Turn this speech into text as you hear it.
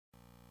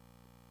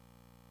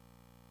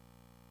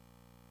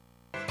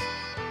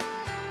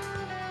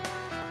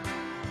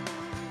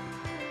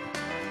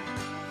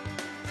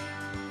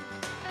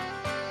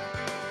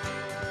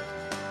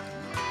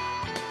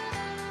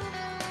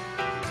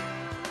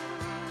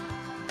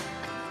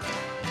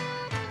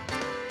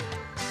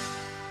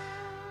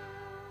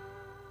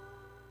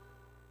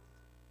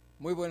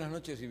Muy buenas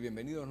noches y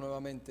bienvenidos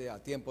nuevamente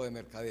a Tiempo de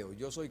Mercadeo.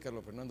 Yo soy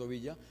Carlos Fernando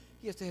Villa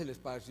y este es el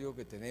espacio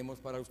que tenemos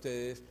para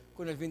ustedes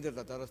con el fin de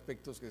tratar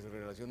aspectos que se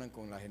relacionan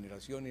con la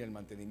generación y el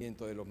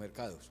mantenimiento de los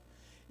mercados.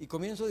 Y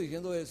comienzo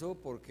diciendo eso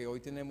porque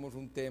hoy tenemos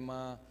un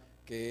tema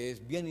que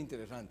es bien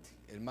interesante,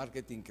 el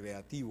marketing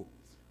creativo,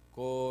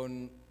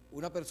 con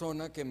una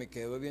persona que me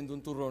quedó bebiendo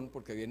un turrón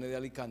porque viene de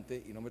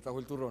Alicante y no me trajo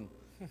el turrón.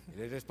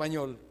 Él es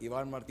español,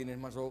 Iván Martínez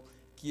Mazó,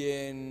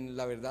 quien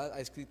la verdad ha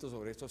escrito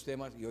sobre estos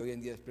temas y hoy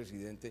en día es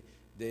presidente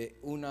de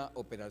una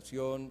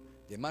operación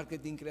de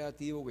marketing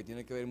creativo que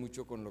tiene que ver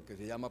mucho con lo que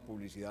se llama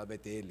publicidad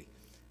BTL.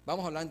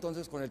 Vamos a hablar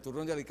entonces con el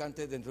turrón de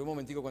Alicante dentro de un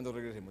momentico cuando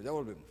regresemos, ya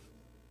volvemos.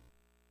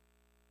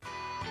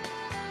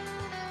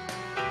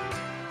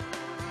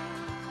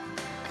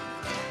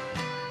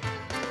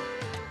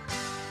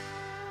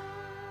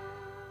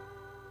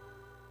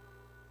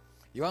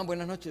 Iván,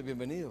 buenas noches,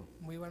 bienvenido.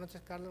 Muy buenas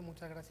noches, Carlos,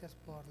 muchas gracias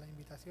por la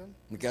invitación.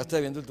 Me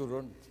quedaste viendo el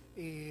turrón.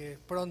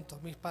 Pronto,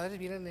 mis padres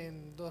vienen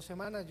en 2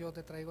 semanas, yo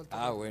te traigo el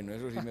turrón. Ah, bueno,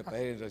 eso sí me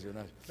parece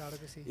racional. Claro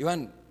que sí.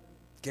 Iván,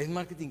 ¿qué es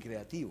marketing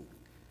creativo?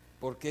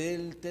 ¿Por qué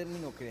el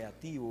término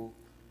creativo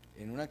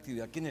en una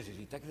actividad que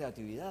necesita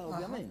creatividad,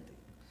 obviamente?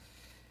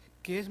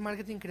 ¿Qué es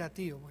marketing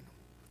creativo? Bueno,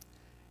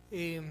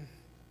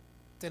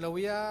 te lo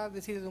voy a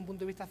decir desde un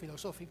punto de vista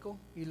filosófico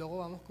y luego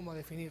vamos como a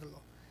definirlo.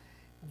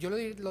 Yo lo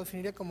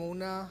definiría como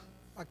una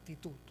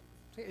actitud,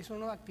 ¿sí? Es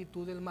una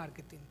actitud del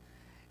marketing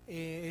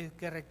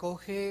que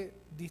recoge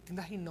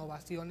distintas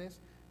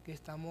innovaciones que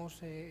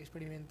estamos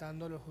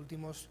experimentando en los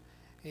últimos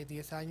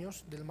 10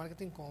 años del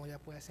marketing, como ya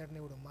puede ser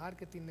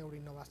neuromarketing,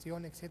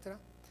 neuroinnovación, etc.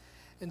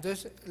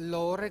 Entonces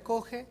lo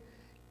recoge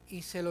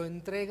y se lo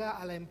entrega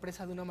a la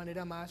empresa de una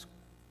manera más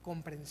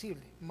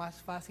comprensible,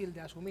 más fácil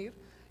de asumir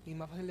y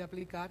más fácil de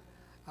aplicar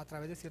a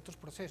través de ciertos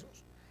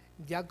procesos.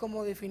 Ya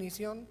como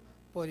definición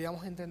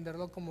podríamos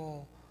entenderlo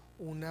como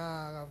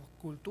una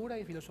cultura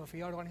y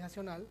filosofía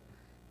organizacional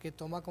que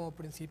toma como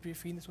principio y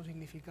fin de su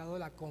significado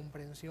la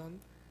comprensión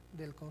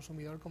del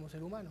consumidor como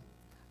ser humano,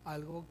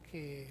 algo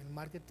que el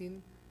marketing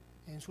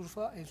en sus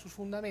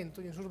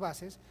fundamentos y en sus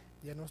bases,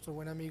 ya nuestro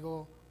buen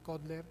amigo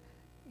Kotler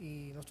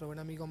y nuestro buen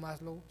amigo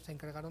Maslow se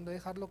encargaron de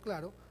dejarlo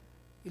claro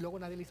y luego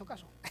nadie le hizo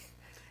caso.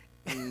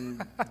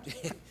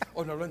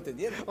 ¿O no lo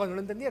entendieron? O no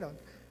lo entendieron,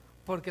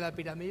 porque la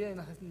pirámide de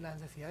las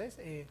necesidades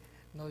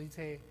no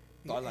dice...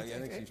 Toda la vida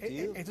han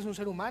existido. Esto es un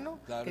ser humano,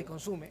 claro, que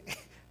consume,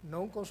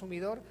 no un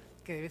consumidor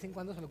que de vez en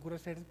cuando se le ocurre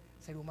ser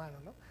humano,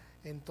 ¿no?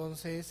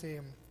 Entonces,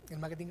 el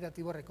marketing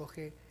creativo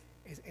recoge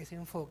ese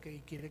enfoque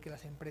y quiere que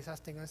las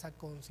empresas tengan esa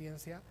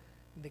conciencia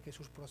de que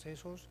sus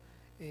procesos,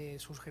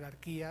 sus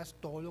jerarquías,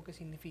 todo lo que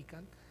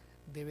significan,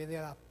 debe de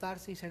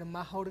adaptarse y ser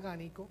más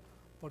orgánico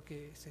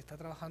porque se está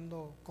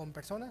trabajando con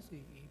personas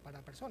y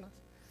para personas.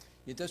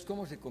 Y entonces,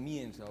 ¿cómo se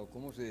comienza o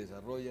cómo se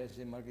desarrolla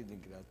ese marketing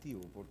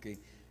creativo?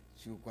 Porque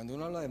cuando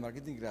uno habla de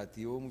marketing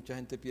creativo, mucha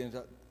gente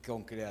piensa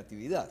con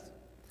creatividad.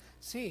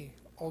 Sí,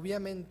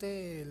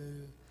 obviamente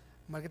el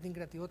marketing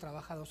creativo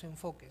trabaja 2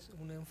 enfoques.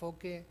 Un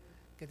enfoque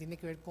que tiene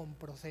que ver con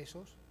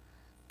procesos,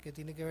 que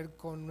tiene que ver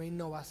con una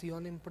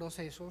innovación en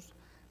procesos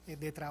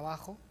de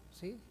trabajo,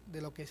 ¿sí?,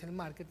 de lo que es el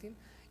marketing,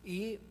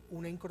 y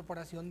una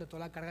incorporación de toda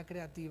la carga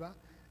creativa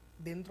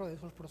dentro de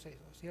esos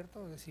procesos,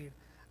 ¿cierto? Es decir,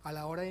 a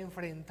la hora de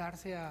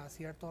enfrentarse a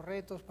ciertos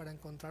retos para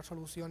encontrar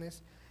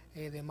soluciones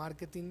de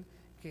marketing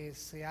que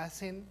se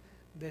hacen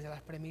desde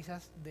las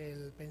premisas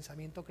del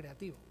pensamiento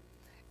creativo.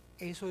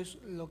 Eso es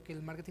lo que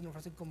el marketing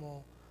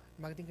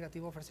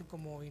creativo ofrece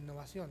como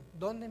innovación.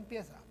 ¿Dónde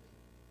empieza?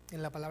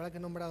 En la palabra que he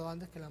nombrado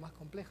antes, que es la más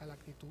compleja, la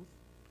actitud.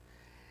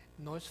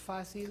 No es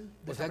fácil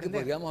desaprender. O sea que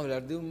podríamos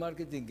hablar de un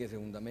marketing que se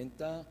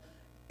fundamenta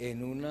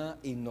en una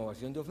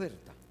innovación de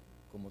oferta,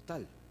 como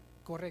tal.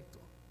 Correcto,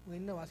 una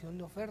innovación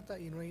de oferta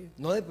y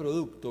no de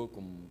producto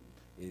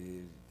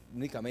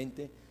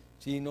únicamente,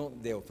 sino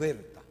de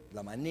oferta,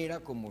 la manera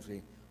como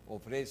se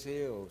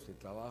ofrece o se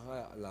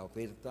trabaja la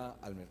oferta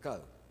al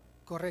mercado.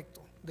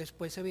 Correcto,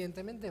 después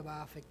evidentemente va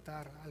a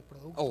afectar al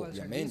producto, al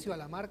servicio, a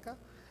la marca,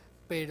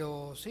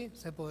 pero sí,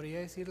 se podría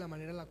decir la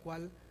manera en la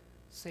cual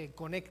se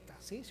conecta,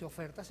 ¿sí? Se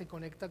oferta, se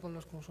conecta con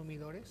los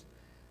consumidores.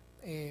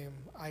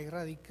 Ahí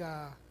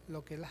radica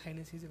lo que es la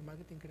génesis del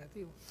marketing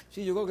creativo.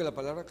 Sí, yo creo que la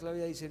palabra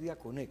clave ahí sería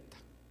conecta.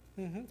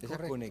 Esa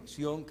correcto.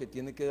 Conexión que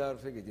tiene que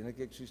darse, que tiene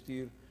que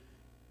existir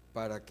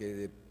para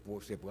que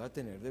se pueda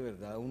tener de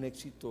verdad un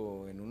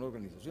éxito en una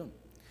organización.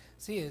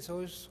 Sí,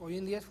 eso hoy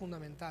en día es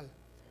fundamental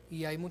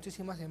y hay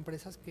muchísimas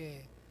empresas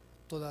que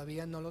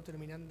todavía no lo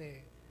terminan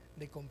de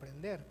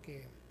comprender,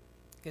 que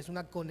es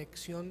una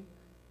conexión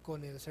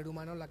con el ser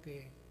humano la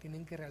que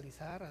tienen que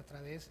realizar a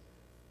través,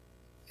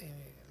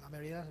 la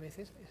mayoría de las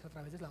veces, es a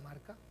través de la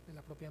marca, de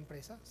la propia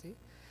empresa, ¿sí?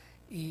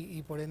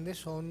 Y por ende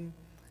son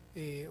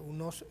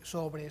unos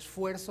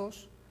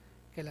sobreesfuerzos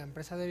que la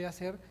empresa debe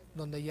hacer,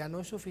 donde ya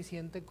no es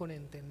suficiente con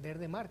entender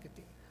de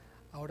marketing.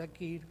 Ahora hay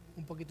que ir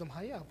un poquito más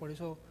allá, por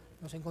eso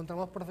nos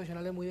encontramos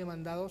profesionales muy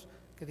demandados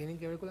que tienen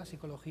que ver con la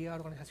psicología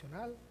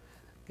organizacional,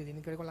 que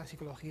tienen que ver con la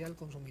psicología del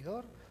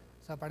consumidor.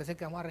 O sea, parece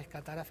que vamos a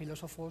rescatar a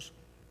filósofos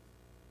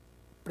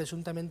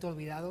presuntamente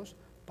olvidados,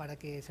 para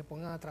que se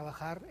pongan a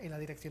trabajar en las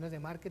direcciones de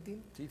marketing.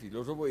 Sí,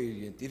 filósofos y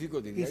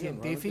científicos, diría Y yo,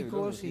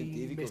 científicos,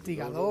 y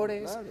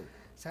investigadores. Claro.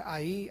 O sea,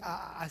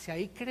 hacia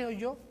ahí creo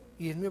yo,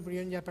 y es mi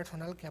opinión ya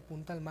personal, que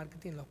apunta el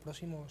marketing en los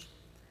próximos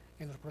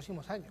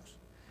años.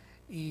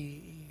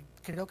 Y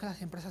creo que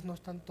las empresas no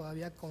están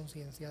todavía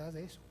concienciadas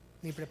de eso,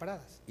 ni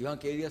preparadas. Iván,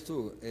 ¿qué dirías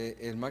tú?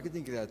 ¿El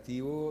marketing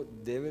creativo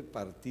debe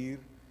partir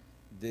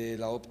de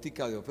la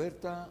óptica de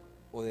oferta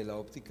o de la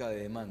óptica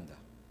de demanda?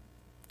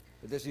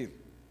 Es decir,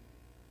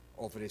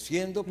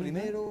 ofreciendo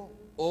primero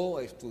o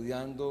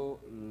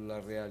estudiando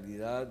la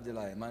realidad de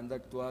la demanda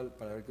actual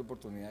para ver qué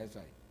oportunidades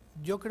hay.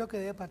 Yo creo que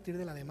debe partir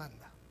de la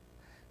demanda.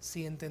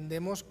 Si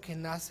entendemos que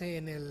nace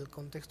en el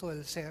contexto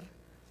del ser,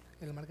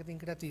 el marketing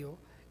creativo,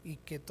 y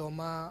que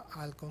toma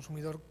al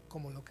consumidor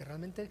como lo que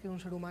realmente es, que es un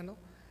ser humano,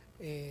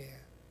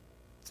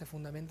 se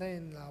fundamenta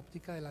en la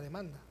óptica de la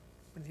demanda,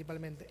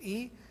 principalmente,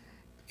 y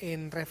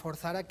en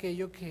reforzar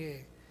aquello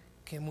que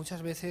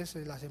muchas veces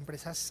las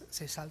empresas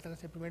se saltan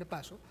ese primer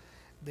paso,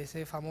 de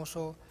ese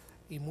famoso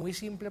y muy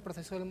simple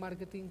proceso del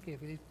marketing que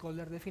Philip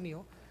Kotler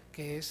definió,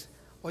 que es,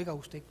 oiga,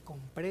 usted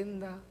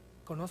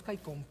conozca y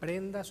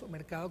comprenda su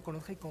mercado,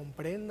 conozca y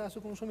comprenda a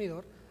su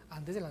consumidor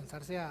antes de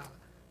lanzarse a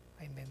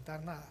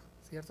inventar nada,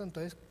 ¿cierto?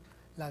 Entonces,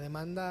 la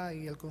demanda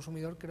y el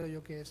consumidor creo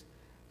yo que es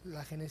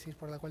la génesis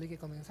por la cual hay que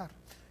comenzar.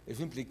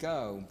 Eso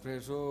implica un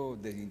proceso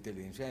de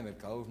inteligencia de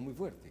mercados muy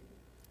fuerte.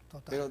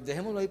 Total. Pero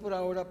dejémoslo ahí por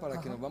ahora para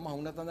que nos vamos a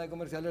una tanda de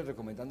comerciales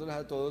recomendándoles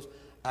a todos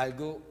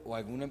algo o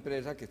alguna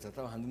empresa que está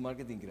trabajando en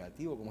marketing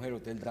creativo, como es el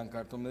Hotel Dan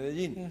Carton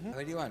Medellín. A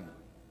ver, Iván,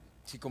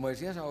 si como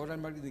decías ahora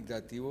el marketing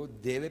creativo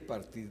debe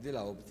partir de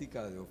la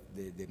óptica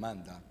de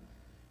demanda,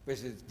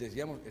 pues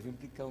decíamos, eso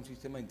implica un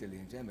sistema de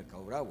inteligencia de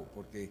mercado bravo,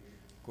 porque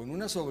con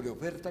una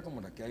sobreoferta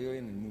como la que hay hoy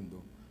en el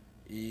mundo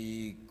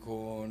y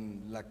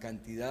con la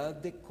cantidad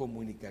de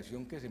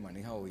comunicación que se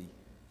maneja hoy,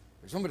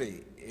 pues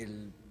hombre,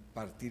 el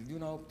partir de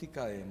una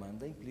óptica de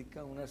demanda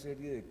implica una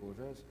serie de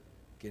cosas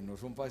que no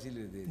son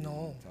fáciles de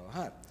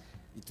trabajar.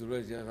 Y tú lo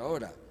decías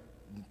ahora,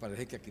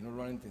 parece que aquí no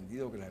lo han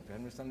entendido, que las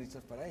empresas no están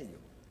listas para ello.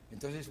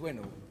 Entonces,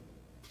 bueno,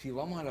 si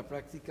vamos a la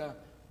práctica,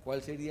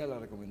 ¿cuál sería la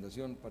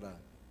recomendación para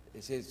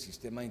ese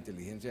sistema de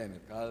inteligencia de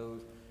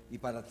mercados y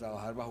para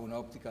trabajar bajo una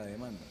óptica de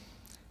demanda?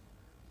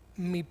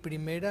 Mi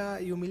primera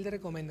y humilde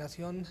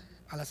recomendación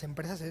a las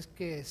empresas es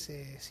que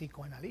se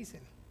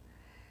psicoanalicen.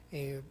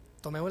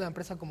 Tomemos la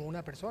empresa como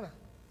una persona.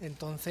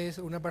 Entonces,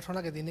 una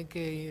persona que tiene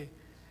que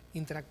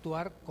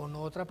interactuar con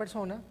otra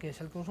persona, que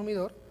es el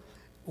consumidor,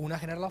 una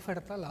genera la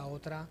oferta, la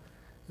otra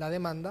la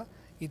demanda,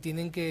 y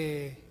tienen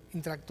que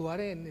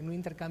interactuar en un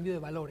intercambio de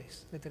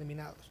valores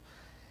determinados.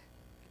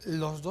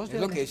 Los dos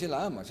es lo que dice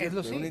la AMA, ¿sí? Es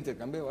un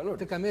intercambio de valores.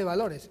 Intercambio de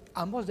valores.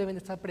 Ambos deben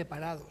estar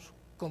preparados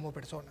como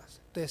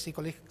personas,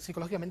 entonces,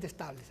 psicológicamente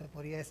estables, se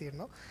podría decir,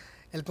 ¿no?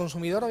 El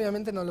consumidor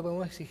obviamente no le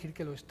podemos exigir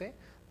que lo esté,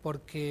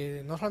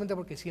 porque no solamente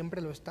porque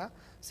siempre lo está,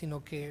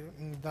 sino que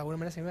de alguna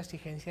manera sería una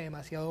exigencia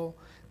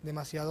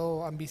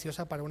demasiado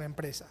ambiciosa para una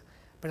empresa.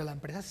 Pero a la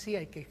empresa sí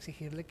hay que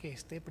exigirle que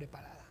esté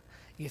preparada.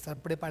 Y estar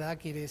preparada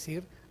quiere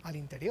decir al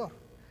interior,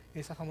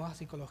 esa famosa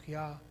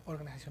psicología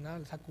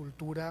organizacional, esa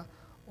cultura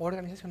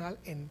organizacional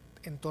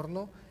en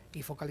torno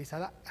y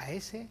focalizada a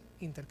ese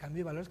intercambio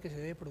de valores que se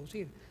debe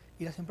producir.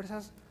 Y las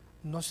empresas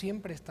no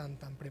siempre están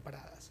tan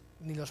preparadas,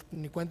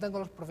 ni cuentan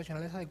con los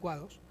profesionales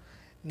adecuados,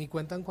 ni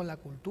cuentan con la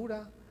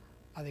cultura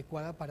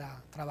adecuada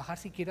para trabajar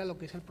siquiera lo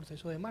que es el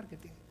proceso de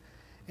marketing.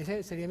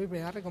 Esa sería mi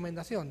primera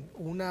recomendación,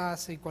 un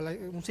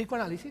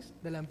psicoanálisis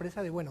de la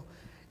empresa de, bueno,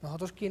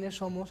 nosotros quiénes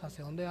somos,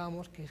 hacia dónde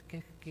vamos,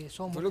 qué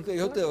somos. Fue lo que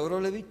dijo Teodoro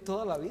Levitt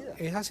toda la vida.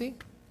 Es así,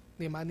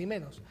 ni más ni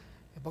menos.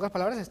 En pocas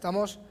palabras,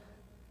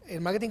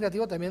 el marketing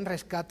creativo también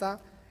rescata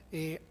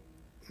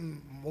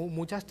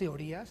muchas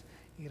teorías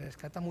y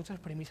rescata muchas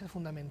premisas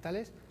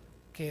fundamentales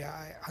que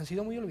han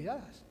sido muy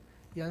olvidadas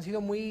y han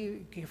sido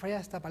que falla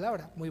esta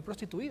palabra, muy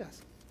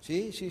prostituidas.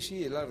 Sí,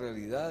 es la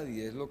realidad y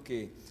es lo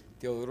que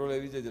Teodoro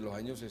Levitt desde los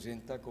años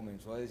 60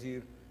 comenzó a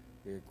decir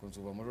con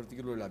su famoso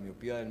artículo de la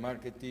miopía del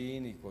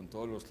marketing y con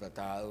todos los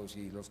tratados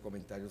y los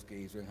comentarios que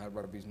hizo en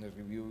Harvard Business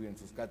Review y en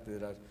sus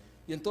cátedras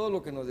y en todo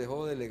lo que nos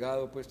dejó de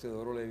legado, pues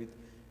Teodoro Levitt,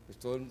 pues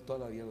toda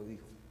la vida lo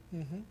dijo.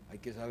 Hay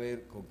que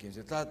saber con quién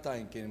se trata,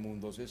 en qué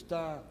mundo se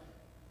está,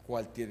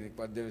 cuál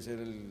debe ser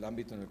el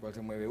ámbito en el cual se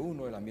mueve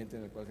uno, el ambiente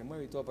en el cual se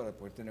mueve y todo para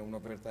poder tener una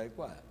oferta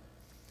adecuada.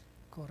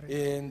 Correcto.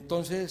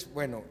 Entonces,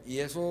 bueno, ¿y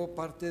eso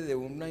parte de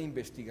una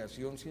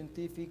investigación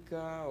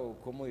científica o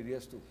cómo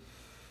dirías tú?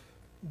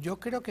 Yo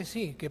creo que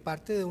sí, que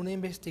parte de una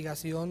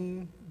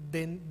investigación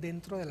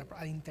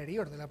al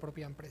interior de la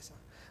propia empresa.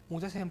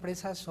 Muchas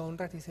empresas son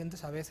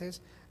reticentes a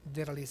veces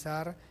de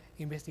realizar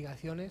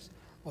investigaciones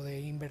o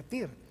de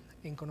invertir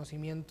en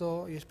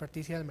conocimiento y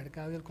experticia del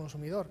mercado y del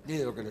consumidor. Y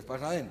de lo que les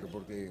pasa adentro,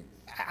 porque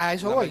a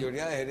eso la voy.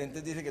 mayoría de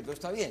gerentes dice que todo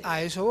está bien.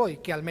 A eso voy,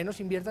 que al menos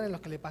inviertan en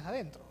lo que le pasa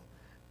adentro.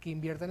 que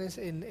inviertan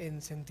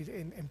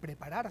en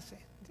prepararse,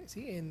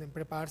 ¿sí? En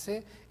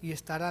prepararse y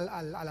estar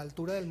a la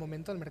altura del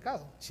momento del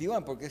mercado. Sí,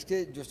 Iván, porque es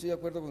que yo estoy de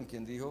acuerdo con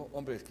quien dijo,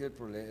 hombre, es que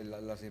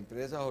las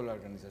empresas o las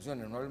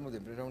organizaciones, no hablemos de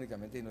empresas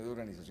únicamente, sino de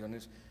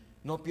organizaciones,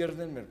 no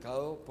pierden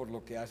mercado por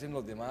lo que hacen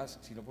los demás,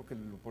 sino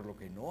por lo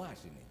que no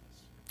hacen ellas.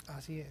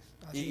 Así es.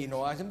 Y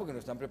no hacen porque no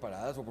están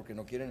preparadas o porque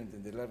no quieren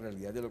entender la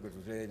realidad de lo que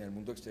sucede en el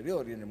mundo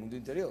exterior y en el mundo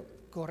interior.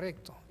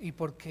 Correcto, y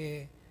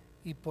porque,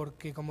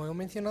 como he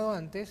mencionado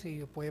antes,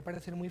 y puede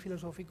parecer muy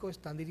filosófico,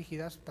 están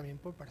dirigidas también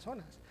por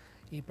personas,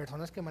 y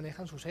personas que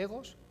manejan sus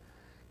egos,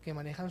 que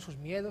manejan sus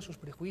miedos, sus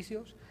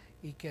prejuicios,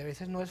 y que a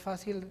veces no es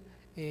fácil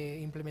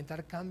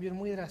implementar cambios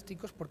muy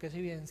drásticos porque es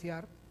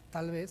evidenciar,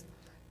 tal vez,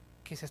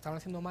 que se estaban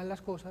haciendo mal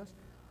las cosas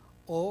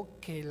o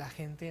que la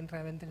gente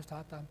realmente no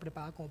estaba tan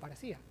preparada como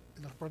parecía,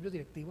 los propios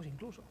directivos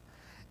incluso.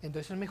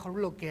 Entonces es mejor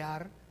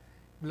bloquear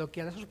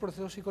esos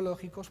procesos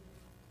psicológicos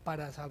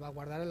para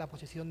salvaguardar la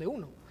posición de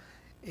uno.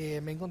 Me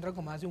he encontrado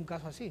con más de un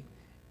caso así,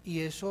 y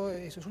eso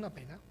es una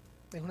pena.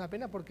 Es una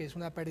pena porque es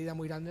una pérdida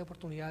muy grande de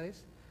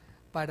oportunidades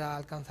para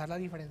alcanzar la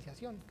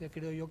diferenciación, que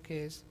creo yo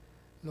que es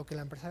lo que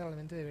la empresa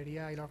realmente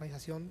debería y la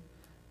organización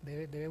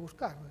debe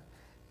buscar.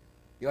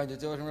 Iván, yo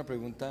te voy a hacer una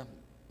pregunta,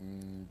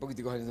 un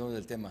poquitico saliendo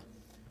del tema.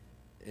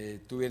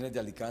 Tú vienes de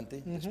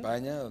Alicante, de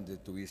España, donde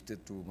tuviste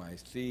tu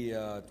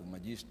maestría, tu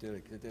magíster,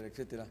 etcétera,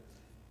 etcétera,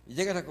 y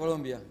llegas a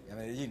Colombia y a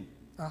Medellín.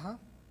 Ajá.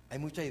 ¿Hay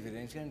mucha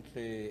diferencia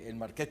entre el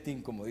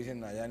marketing, como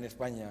dicen allá en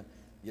España,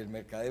 y el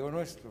mercadeo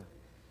nuestro?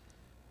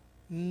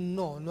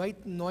 No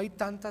hay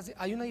tantas.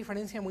 Hay una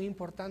diferencia muy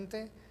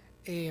importante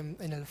en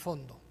el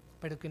fondo,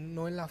 pero que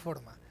no en la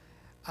forma.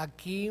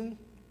 Aquí,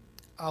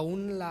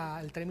 aún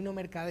el término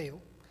mercadeo,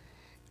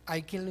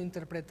 hay quien lo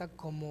interpreta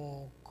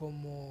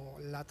como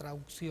la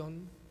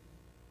traducción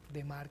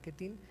de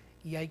marketing,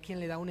 y hay quien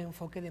le da un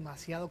enfoque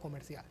demasiado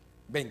comercial.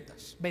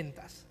 Ventas.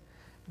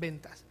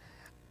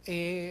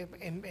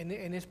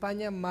 En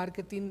España,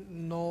 marketing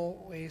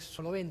no es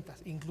solo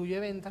ventas, incluye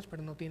ventas,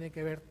 pero no tiene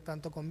que ver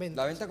tanto con ventas.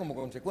 La venta como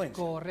consecuencia.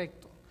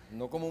 Correcto.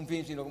 No como un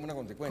fin, sino como una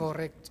consecuencia.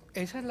 Correcto.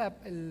 Ese es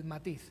el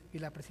matiz y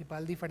la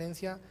principal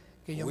diferencia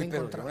que yo me he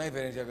pero encontrado. es una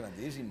diferencia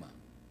grandísima.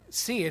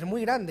 Sí, es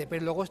muy grande,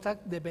 pero luego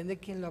depende de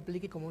quién lo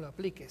aplique y cómo lo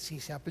aplique. Si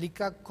se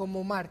aplica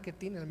como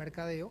marketing, el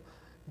mercadeo,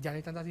 ya no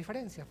hay tantas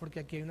diferencias, porque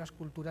aquí hay unas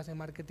culturas de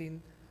marketing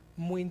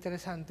muy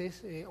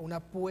interesantes, una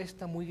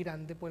apuesta muy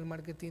grande por el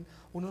marketing,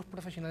 unos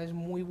profesionales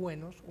muy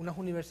buenos, unas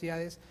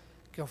universidades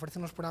que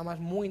ofrecen unos programas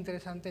muy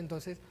interesantes.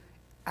 Entonces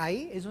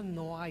ahí eso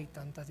no hay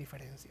tantas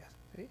diferencias,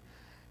 ¿sí?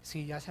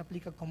 Si ya se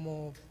aplica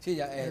como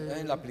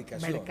en la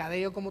aplicación,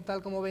 mercadeo como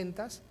tal, como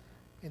ventas,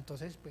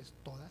 entonces pues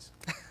todas,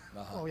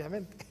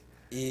 obviamente.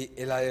 ¿Y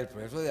el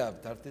proceso de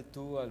adaptarte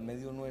tú al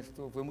medio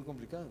nuestro fue muy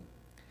complicado?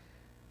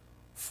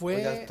 ¿O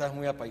ya estás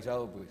muy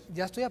apaisado, pues?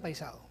 Ya estoy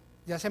apaisado,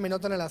 ya se me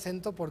nota en el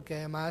acento, porque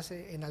además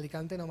en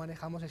Alicante no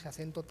manejamos ese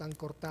acento tan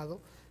cortado,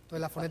 entonces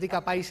la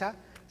fonética paisa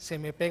se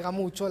me pega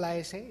mucho la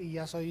S y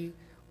ya soy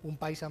un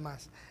paisa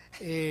más.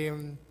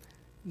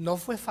 No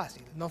fue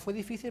fácil, no fue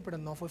difícil, pero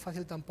no fue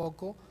fácil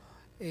tampoco,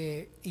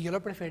 y yo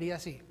lo prefería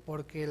así,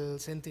 porque el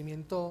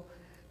sentimiento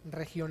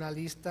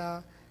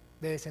regionalista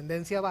de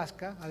descendencia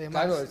vasca,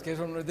 además... Claro, es que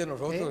eso no es de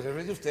nosotros, eso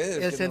es de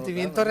ustedes. El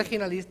sentimiento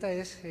regionalista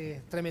es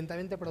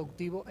tremendamente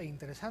productivo e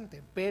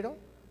interesante, pero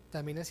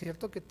también es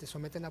cierto que te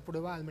someten a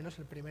prueba al menos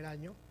el primer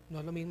año. No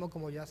es lo mismo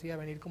como ya hacía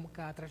venir como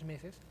cada 3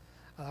 meses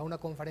a dar una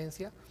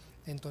conferencia,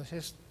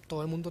 entonces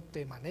todo el mundo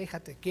te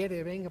maneja, te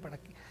quiere, venga para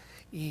aquí,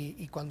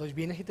 y cuando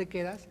vienes y te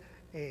quedas,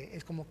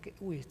 es como que,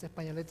 uy, este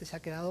españolete se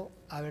ha quedado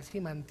a ver si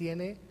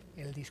mantiene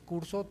el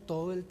discurso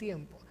todo el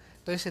tiempo.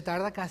 Entonces se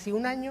tarda casi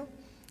un año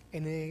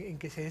en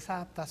que se dé esa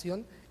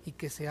adaptación y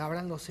que se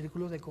abran los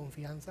círculos de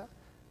confianza,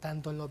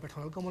 tanto en lo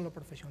personal como en lo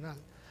profesional.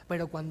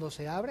 Pero cuando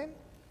se abren,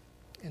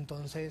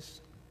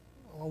 entonces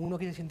uno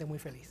que se siente muy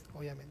feliz,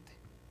 obviamente.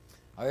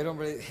 A ver,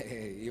 hombre,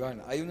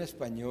 Iván, hay un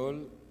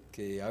español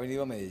que ha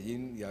venido a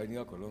Medellín y ha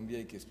venido a Colombia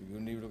y que escribió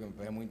un libro que me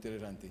parece muy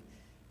interesante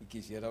y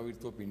quisiera oír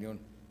tu opinión,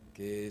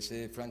 que es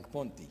Frank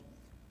Ponti.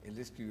 Él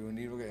escribió un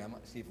libro que se llama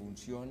Si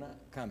funciona,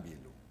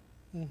 cámbielo,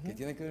 que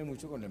tiene que ver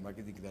mucho con el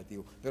marketing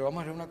creativo. Pero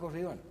vamos a hacer una cosa,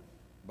 Iván.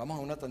 Vamos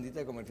a una tandita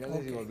de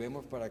comerciales y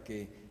volvemos para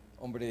que,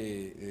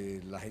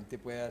 hombre, la gente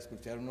pueda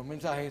escuchar unos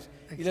mensajes.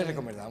 Excelente. Y les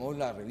recomendamos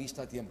la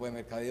revista Tiempo de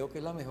Mercadeo, que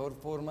es la mejor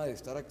forma de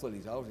estar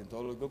actualizados en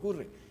todo lo que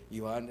ocurre.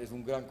 Iván es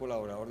un gran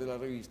colaborador de la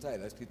revista,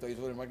 él ha escrito ahí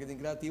sobre el marketing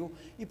creativo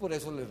y por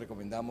eso les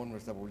recomendamos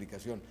nuestra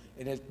publicación.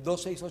 En el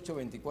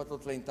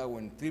 268-2430 o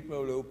en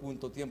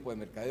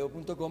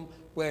www.tiempodemercadeo.com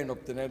pueden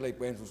obtenerla y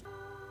pueden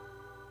suscribirse.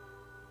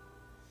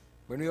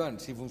 Bueno, Iván,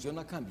 si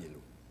funciona, cámbielo.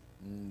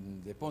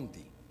 De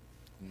Ponti,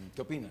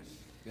 ¿qué opinas?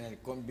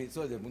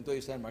 Visto desde el punto de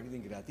vista del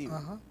marketing creativo.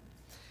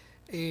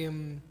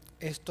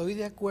 Estoy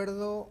de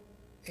acuerdo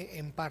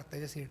en parte,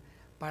 es decir,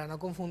 para no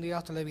confundir a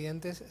los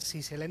televidentes,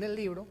 si se leen el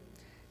libro,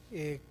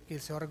 que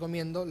se lo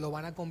recomiendo, lo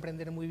van a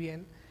comprender muy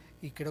bien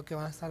y creo que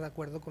van a estar de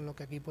acuerdo con lo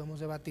que aquí podemos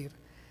debatir.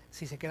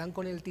 Si se quedan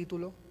con el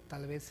título,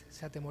 tal vez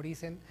se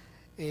atemoricen.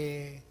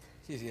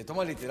 Sí, se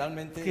toma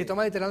literalmente. Se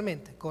toma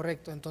literalmente,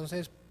 correcto.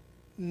 Entonces,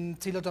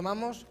 Si lo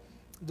tomamos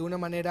de una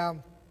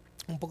manera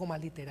un poco más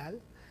literal,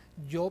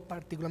 yo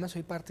particularmente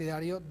soy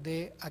partidario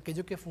de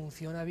aquello que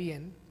funciona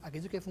bien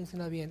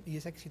y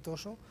es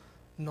exitoso,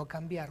 no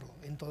cambiarlo,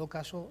 en todo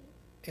caso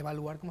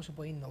evaluar cómo se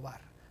puede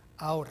innovar.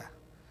 Ahora,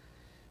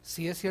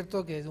 sí es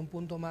cierto que desde un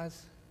punto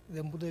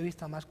de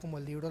vista más como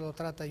el libro lo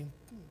trata y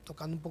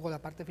tocando un poco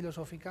la parte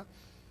filosófica,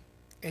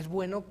 es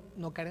bueno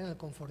no caer en el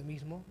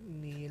conformismo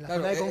ni en la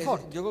zona de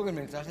confort. Yo creo que el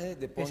mensaje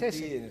de Ponti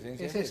en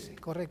esencia es ese.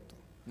 Correcto.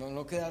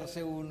 No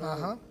quedarse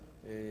uno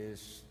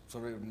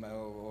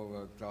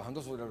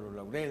trabajando sobre los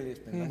laureles,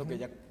 pensando que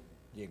ya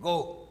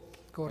llegó.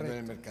 Correcto. En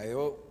el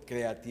mercadeo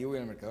creativo y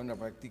en el mercadeo en la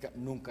práctica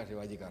nunca se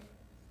va a llegar.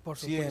 Por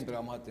supuesto. Siempre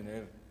vamos a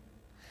tener...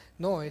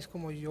 No, es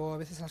como yo a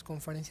veces en las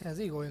conferencias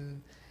digo,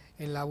 en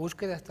la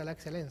búsqueda está la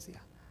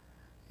excelencia.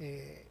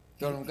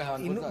 Pero nunca se va a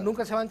encontrar.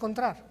 Nunca se va a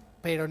encontrar,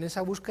 pero en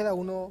esa búsqueda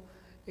uno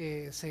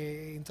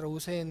se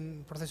introduce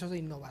en procesos de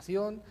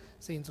innovación,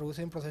 se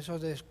introduce en procesos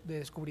de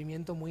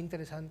descubrimiento muy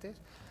interesantes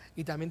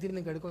y también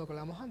tienen que ver con lo que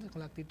hablábamos antes, con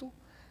la actitud.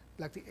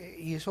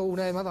 Y eso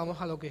una vez más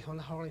vamos a lo que son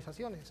las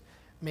organizaciones.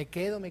 Me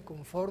quedo, me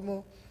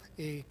conformo,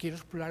 quiero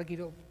explorar,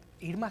 quiero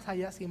ir más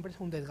allá, siempre es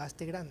un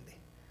desgaste grande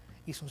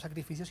y son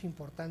sacrificios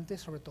importantes,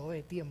 sobre todo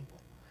de tiempo.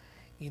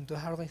 Y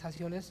entonces las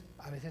organizaciones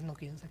a veces no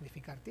quieren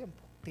sacrificar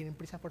tiempo, tienen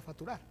prisa por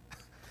facturar.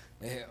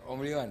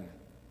 Hombre Iván,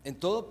 en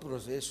todo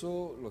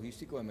proceso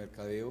logístico de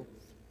mercadeo,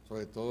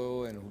 sobre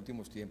todo en los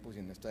últimos tiempos y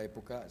en esta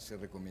época, se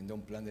recomienda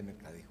un plan de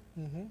mercadeo.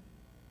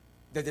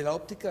 Desde la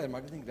óptica del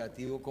marketing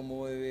creativo,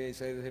 ¿cómo debe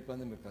ser ese plan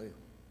de mercadeo?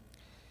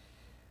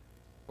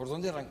 ¿Por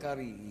dónde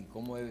arrancar y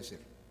cómo debe ser?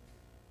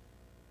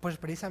 Pues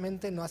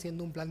precisamente no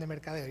haciendo un plan de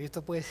mercadeo, y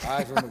esto puede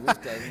ser, eso me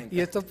gusta, y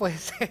esto puede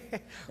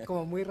ser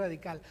como muy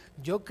radical.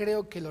 Yo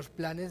creo que los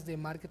planes de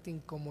marketing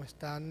como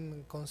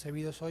están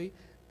concebidos hoy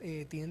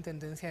tienen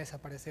tendencia a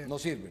desaparecer. No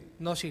sirven.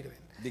 No sirven.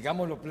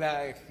 Digámoslo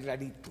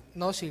clarito.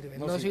 No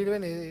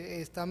sirven,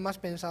 están más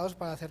pensados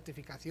para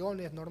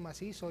certificaciones,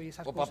 normas ISO y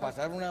esas cosas. O para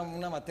pasar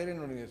una materia en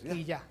la universidad.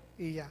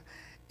 Y ya.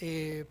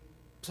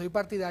 Soy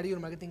partidario,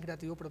 el marketing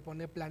creativo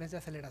propone planes de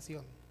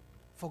aceleración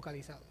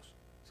focalizados,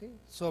 ¿sí?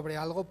 Sobre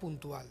algo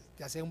puntual,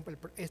 ya sea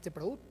este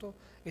producto,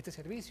 este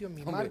servicio,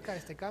 mi marca,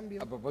 este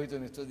cambio. A propósito,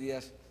 en estos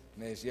días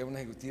me decía un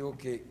ejecutivo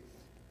que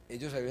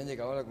ellos habían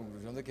llegado a la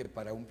conclusión de que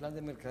para un plan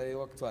de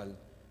mercadeo actual,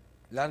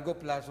 largo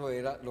plazo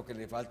era lo que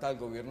le falta al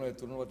gobierno de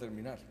turno para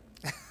terminar.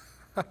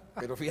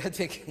 Pero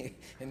fíjate que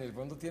en el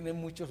fondo tiene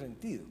mucho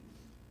sentido,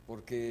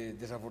 porque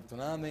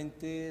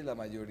desafortunadamente la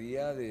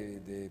mayoría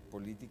de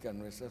políticas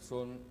nuestras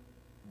son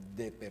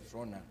de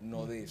persona,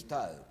 no de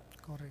Estado.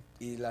 Correcto.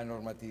 Y la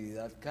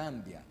normatividad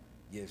cambia,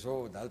 y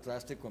eso da al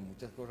traste con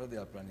muchas cosas de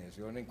la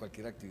planeación en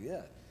cualquier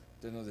actividad.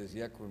 Entonces nos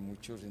decía con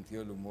mucho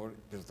sentido del humor,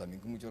 pero también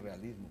con mucho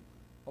realismo.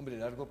 Hombre,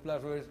 largo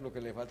plazo es lo que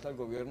le falta al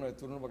gobierno de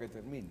turno para que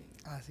termine.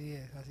 Así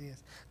es.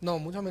 No,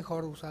 mucho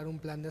mejor usar un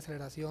plan de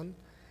aceleración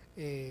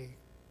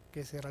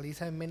que se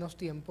realiza en menos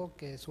tiempo,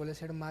 que suele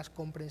ser más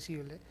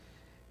comprensible.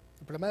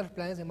 El problema de los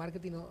planes de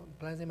marketing,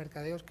 planes de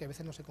mercadeo, es que a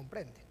veces no se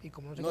comprende. Y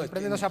como no se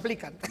comprende, no se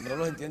aplican. No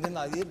los entiende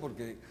nadie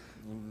porque,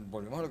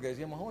 volvemos a lo que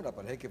decíamos ahora,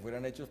 parece que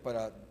fueran hechos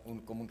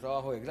como un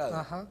trabajo de grado.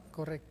 Ajá,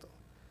 correcto.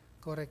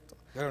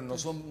 Pero no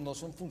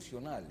son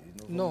funcionales.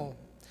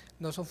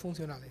 No son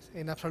funcionales,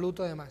 en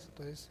absoluto además.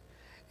 Entonces,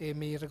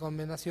 mi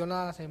recomendación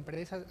a las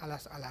empresas, a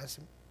las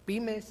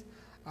pymes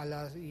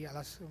y a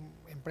las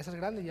empresas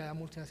grandes y a las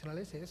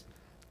multinacionales es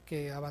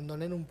que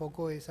abandonen un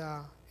poco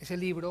ese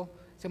libro,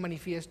 ese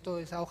manifiesto,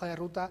 esa hoja de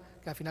ruta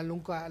que al final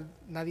nunca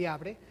nadie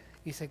abre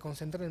y se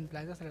concentren en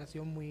planes de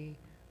aceleración muy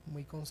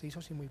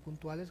concisos y muy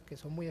puntuales que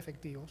son muy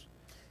efectivos.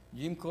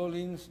 Jim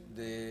Collins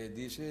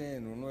dice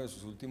en uno de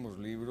sus últimos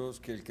libros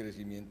que el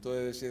crecimiento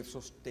debe ser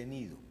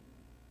sostenido.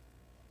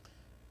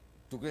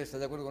 ¿Tú crees, estás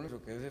de acuerdo con eso?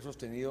 Que debe ser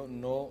sostenido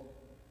no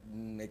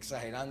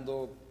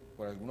exagerando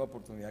por alguna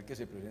oportunidad que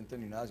se presente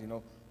ni nada,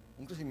 sino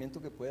un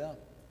crecimiento que pueda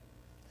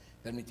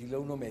permitirle a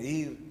uno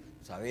medir,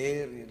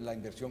 saber la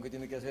inversión que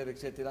tiene que hacer,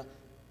 etcétera,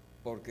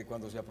 porque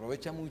cuando se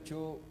aprovecha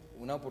mucho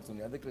una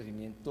oportunidad de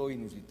crecimiento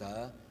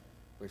inusitada,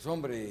 pues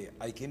hombre,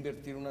 hay que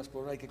invertir unas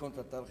cosas, hay que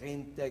contratar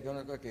gente, hay que hacer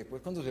unas cosas que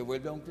después cuando se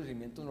vuelve a un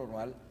crecimiento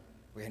normal,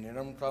 pues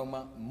generan un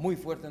trauma muy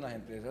fuerte en las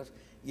empresas.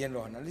 Y en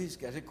los análisis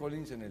que hace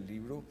Collins en el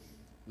libro,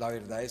 la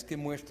verdad es que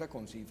muestra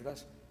con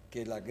cifras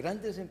que las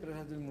grandes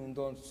empresas del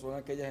mundo son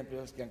aquellas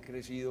empresas que han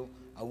crecido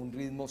a un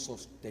ritmo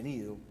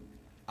sostenido,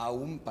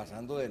 aún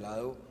pasando de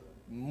lado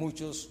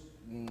muchos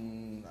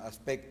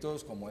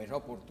aspectos como esa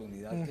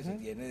oportunidad que se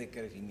tiene de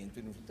crecimiento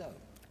inusitado.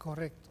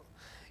 Correcto,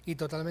 y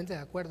totalmente de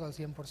acuerdo al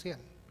 100%.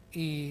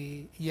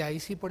 Y ahí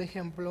sí, por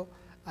ejemplo,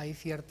 hay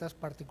ciertas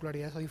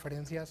particularidades o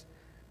diferencias,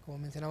 como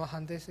mencionabas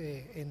antes,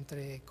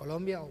 entre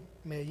Colombia, o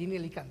Medellín y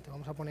Alicante,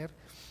 vamos a poner,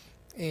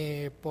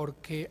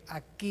 porque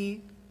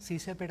aquí sí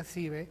se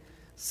percibe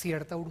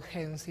cierta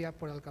urgencia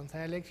por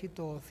alcanzar el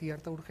éxito o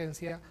cierta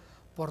urgencia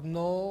por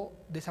no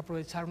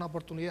desaprovechar una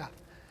oportunidad.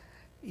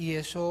 Y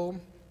eso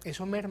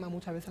merma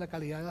muchas veces la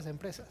calidad de las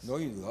empresas. No,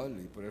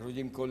 indudable, y por eso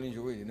Jim Collins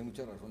yo creo que tiene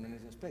mucha razón en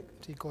ese aspecto.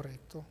 Sí,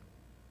 correcto.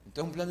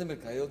 Entonces un plan de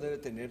mercadeo debe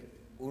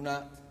tener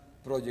una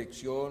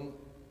proyección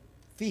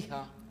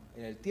fija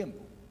en el tiempo.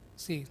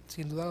 Sí,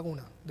 sin duda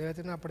alguna. Debe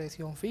tener una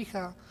proyección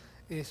fija,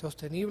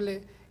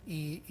 sostenible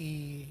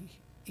y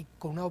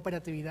con una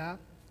operatividad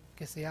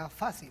que sea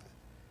fácil,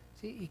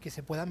 ¿sí? Y que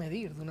se pueda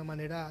medir de una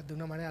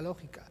manera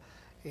lógica.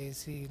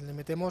 Si le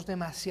metemos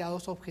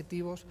demasiados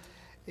objetivos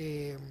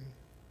que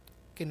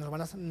nos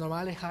van a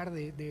alejar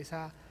de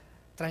esa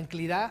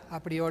tranquilidad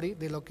a priori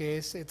de lo que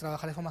es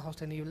trabajar de forma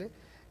sostenible,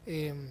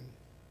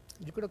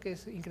 yo creo que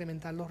es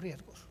incrementar los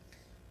riesgos.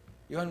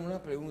 Iván,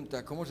 una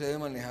pregunta, ¿cómo se debe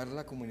manejar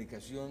la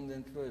comunicación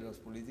dentro de las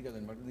políticas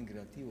del marketing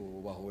creativo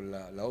o bajo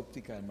la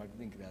óptica del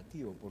marketing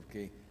creativo?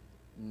 Porque,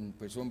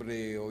 pues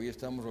hombre, hoy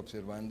estamos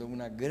observando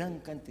una gran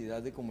cantidad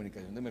de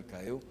comunicación de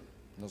mercadeo,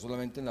 no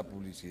solamente en la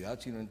publicidad,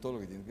 sino en todo lo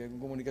que tiene que ver con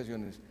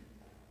comunicaciones,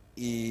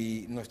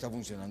 y no está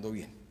funcionando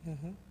bien.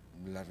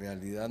 La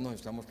realidad nos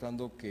está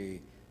mostrando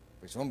que,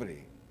 pues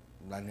hombre,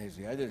 las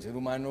necesidades del ser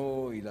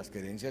humano y las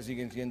creencias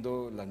siguen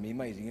siendo las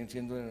mismas y siguen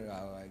siendo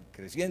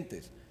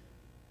crecientes.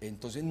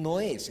 Entonces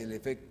no es el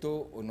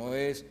efecto o no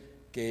es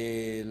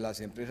que las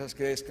empresas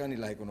crezcan y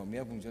las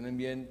economías funcionen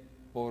bien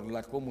por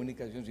la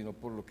comunicación, sino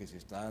por lo que se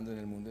está dando en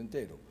el mundo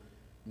entero.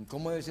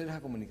 ¿Cómo debe ser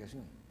esa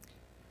comunicación?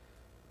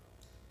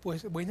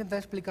 Pues voy a intentar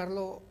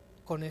explicarlo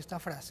con esta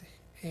frase.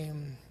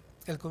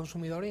 El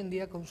consumidor hoy en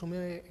día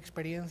consume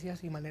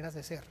experiencias y maneras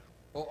de ser.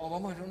 O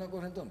vamos a hacer una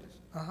cosa entonces.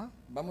 Ajá.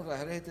 Vamos a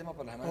dejar ese tema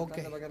para la semana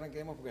entrante para que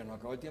arranquemos, porque nos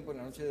acabó el tiempo en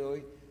la noche de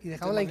hoy. Y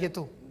dejamos la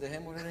inquietud.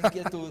 Dejemos la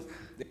inquietud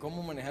de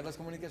cómo manejar las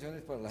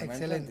comunicaciones para la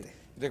semana entrante.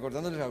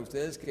 Recordándoles a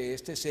ustedes que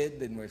este set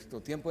de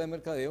nuestro tiempo de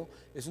mercadeo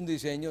es un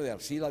diseño de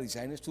Arcila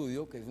Design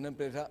Studio, que es una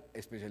empresa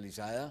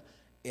especializada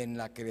en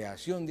la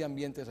creación de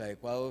ambientes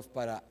adecuados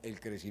para el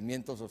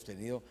crecimiento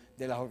sostenido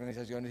de las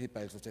organizaciones y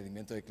para el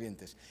sostenimiento de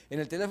clientes. En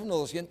el teléfono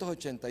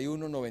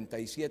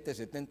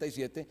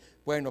 281-9777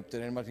 pueden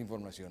obtener más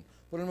información.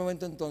 Por el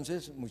momento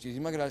entonces,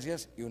 muchísimas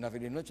gracias y una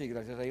feliz noche y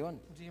gracias a Iván.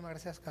 Muchísimas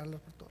gracias,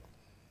 Carlos, por todo.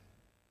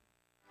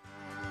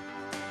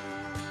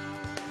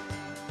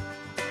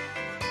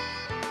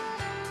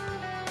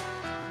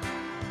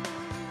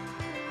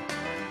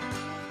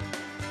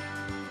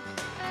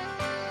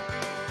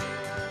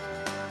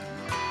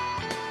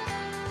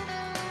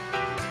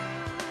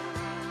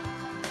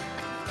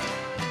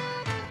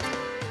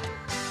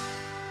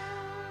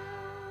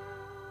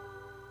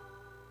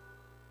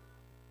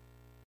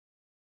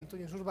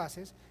 Y en sus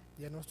bases,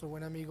 ya nuestro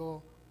buen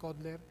amigo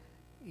Kotler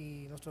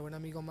y nuestro buen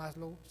amigo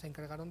Maslow se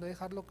encargaron de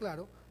dejarlo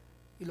claro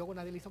y luego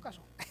nadie le hizo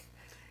caso.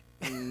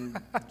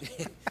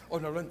 O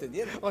no lo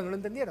entendieron. O no lo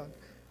entendieron,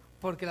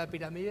 porque la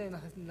pirámide de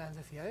las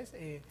necesidades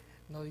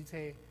no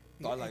dice...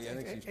 Todas la habían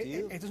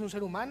existido. Esto es un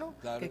ser humano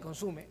claro, que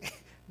consume,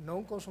 no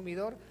un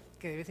consumidor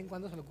que de vez en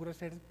cuando se le ocurre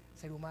ser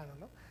humano,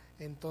 ¿no?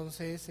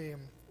 Entonces,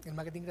 el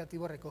marketing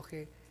creativo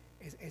recoge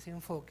ese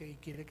enfoque y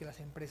quiere que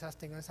las empresas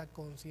tengan esa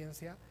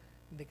conciencia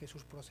de que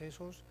sus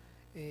procesos,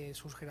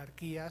 sus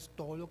jerarquías,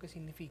 todo lo que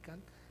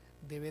significan,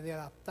 debe de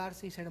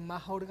adaptarse y ser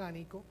más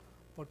orgánico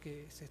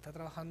porque se está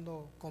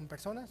trabajando con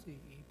personas y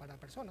para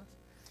personas.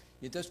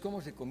 Y entonces, ¿cómo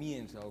se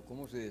comienza o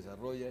cómo se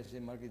desarrolla ese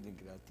marketing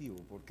creativo?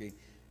 Porque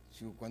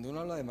cuando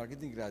uno habla de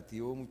marketing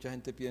creativo, mucha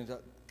gente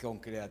piensa con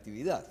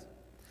creatividad.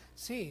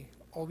 Sí,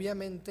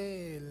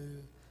 obviamente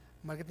el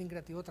marketing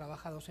creativo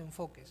trabaja dos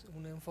enfoques.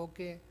 Un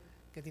enfoque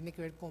que tiene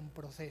que ver con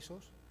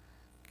procesos,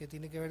 que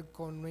tiene que ver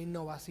con una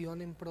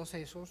innovación en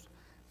procesos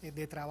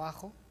de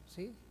trabajo,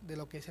 ¿sí?, de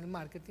lo que es el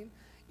marketing,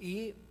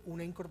 y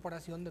una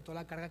incorporación de toda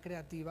la carga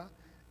creativa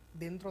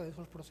dentro de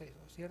esos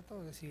procesos,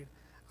 ¿cierto? Es decir,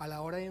 a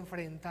la hora de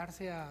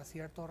enfrentarse a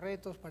ciertos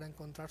retos para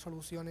encontrar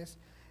soluciones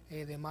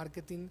de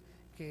marketing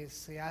que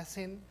se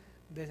hacen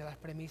desde las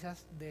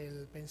premisas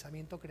del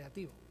pensamiento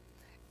creativo.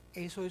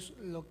 Eso es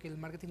lo que el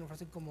marketing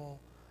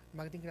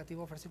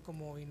creativo ofrece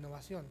como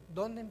innovación.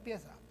 ¿Dónde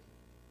empieza?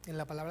 En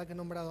la palabra que he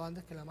nombrado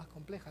antes, que es la más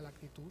compleja, la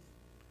actitud.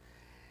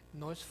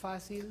 No es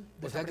fácil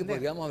desaprender. O sea que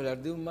podríamos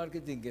hablar de un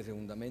marketing que se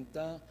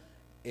fundamenta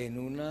en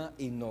una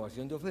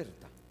innovación de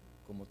oferta,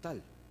 como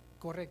tal.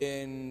 Correcto.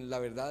 En la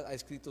verdad ha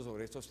escrito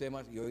sobre estos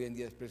temas y hoy en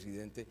día es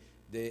presidente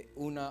de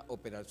una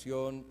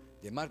operación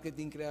de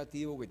marketing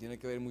creativo que tiene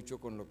que ver mucho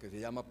con lo que se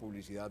llama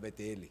publicidad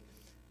BTL.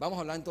 Vamos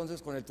a hablar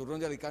entonces con el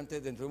turrón de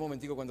Alicante dentro de un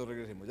momentico cuando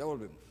regresemos. Ya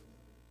volvemos.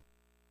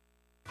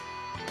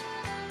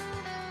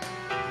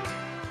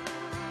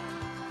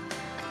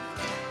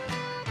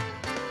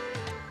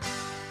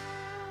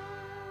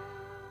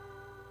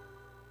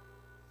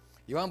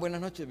 Iván,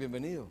 buenas noches,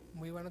 bienvenido.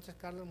 Muy buenas noches,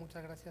 Carlos,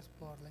 muchas gracias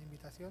por la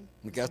invitación.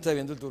 Me quedaste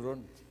viendo el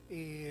turrón.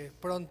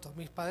 Pronto,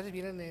 mis padres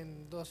vienen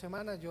en 2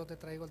 semanas, yo te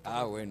traigo el turrón.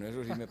 Ah, bueno,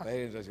 eso sí me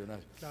parece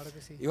sensacional. Claro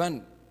que sí.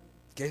 Iván,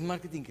 ¿qué es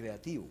marketing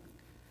creativo?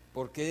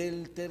 ¿Por qué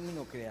el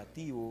término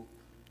creativo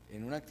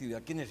en una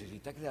actividad que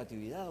necesita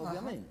creatividad,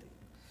 obviamente?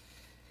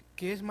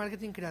 ¿Qué es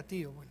marketing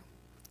creativo? Bueno,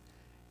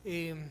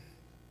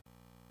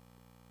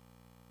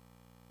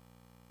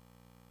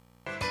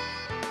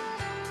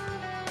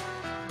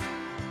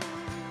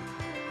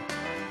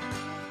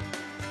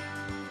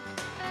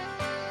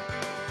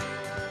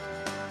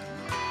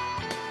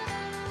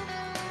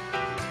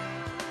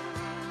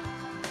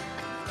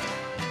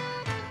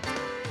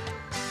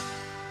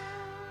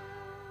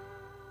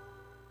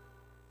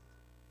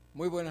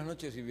 Muy buenas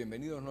noches y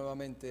bienvenidos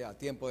nuevamente a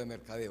Tiempo de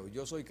Mercadeo.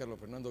 Yo soy Carlos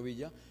Fernando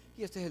Villa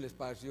y este es el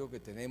espacio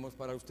que tenemos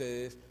para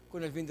ustedes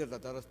con el fin de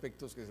tratar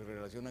aspectos que se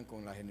relacionan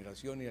con la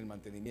generación y el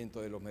mantenimiento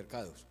de los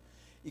mercados.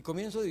 Y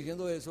comienzo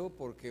diciendo eso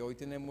porque hoy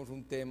tenemos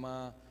un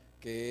tema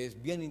que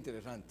es bien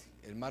interesante,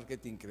 el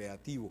marketing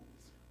creativo,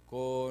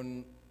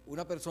 con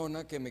una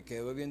persona que me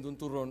quedó bebiendo un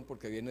turrón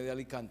porque viene de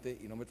Alicante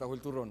y no me trajo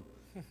el turrón.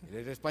 Él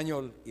es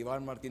español,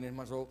 Iván Martínez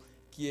Mazó,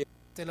 quien...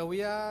 Te lo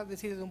voy a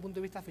decir desde un punto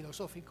de vista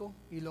filosófico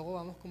y luego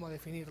vamos como a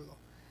definirlo.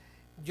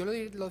 Yo lo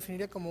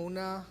definiría como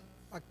una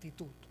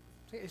actitud,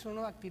 ¿sí? Es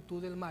una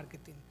actitud del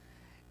marketing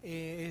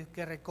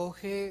que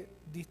recoge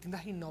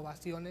distintas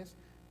innovaciones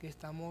que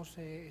estamos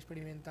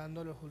experimentando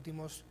en los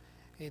últimos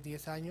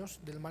 10 años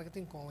del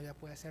marketing, como ya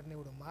puede ser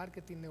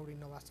neuromarketing,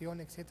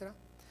 neuroinnovación, etc.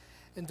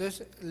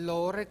 Entonces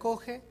lo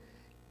recoge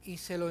y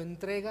se lo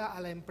entrega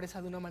a la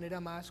empresa de una manera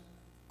más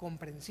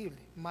comprensible,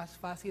 más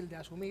fácil de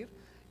asumir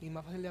y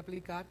más fácil de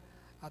aplicar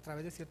a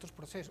través de ciertos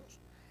procesos.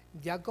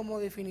 Ya como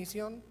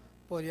definición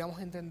podríamos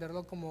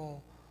entenderlo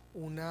como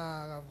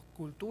una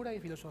cultura y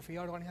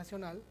filosofía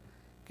organizacional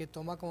que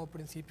toma como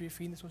principio y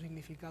fin de su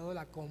significado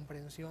la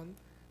comprensión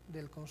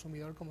del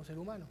consumidor como ser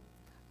humano,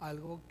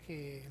 algo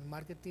que el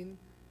marketing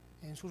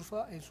en sus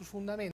fundamentos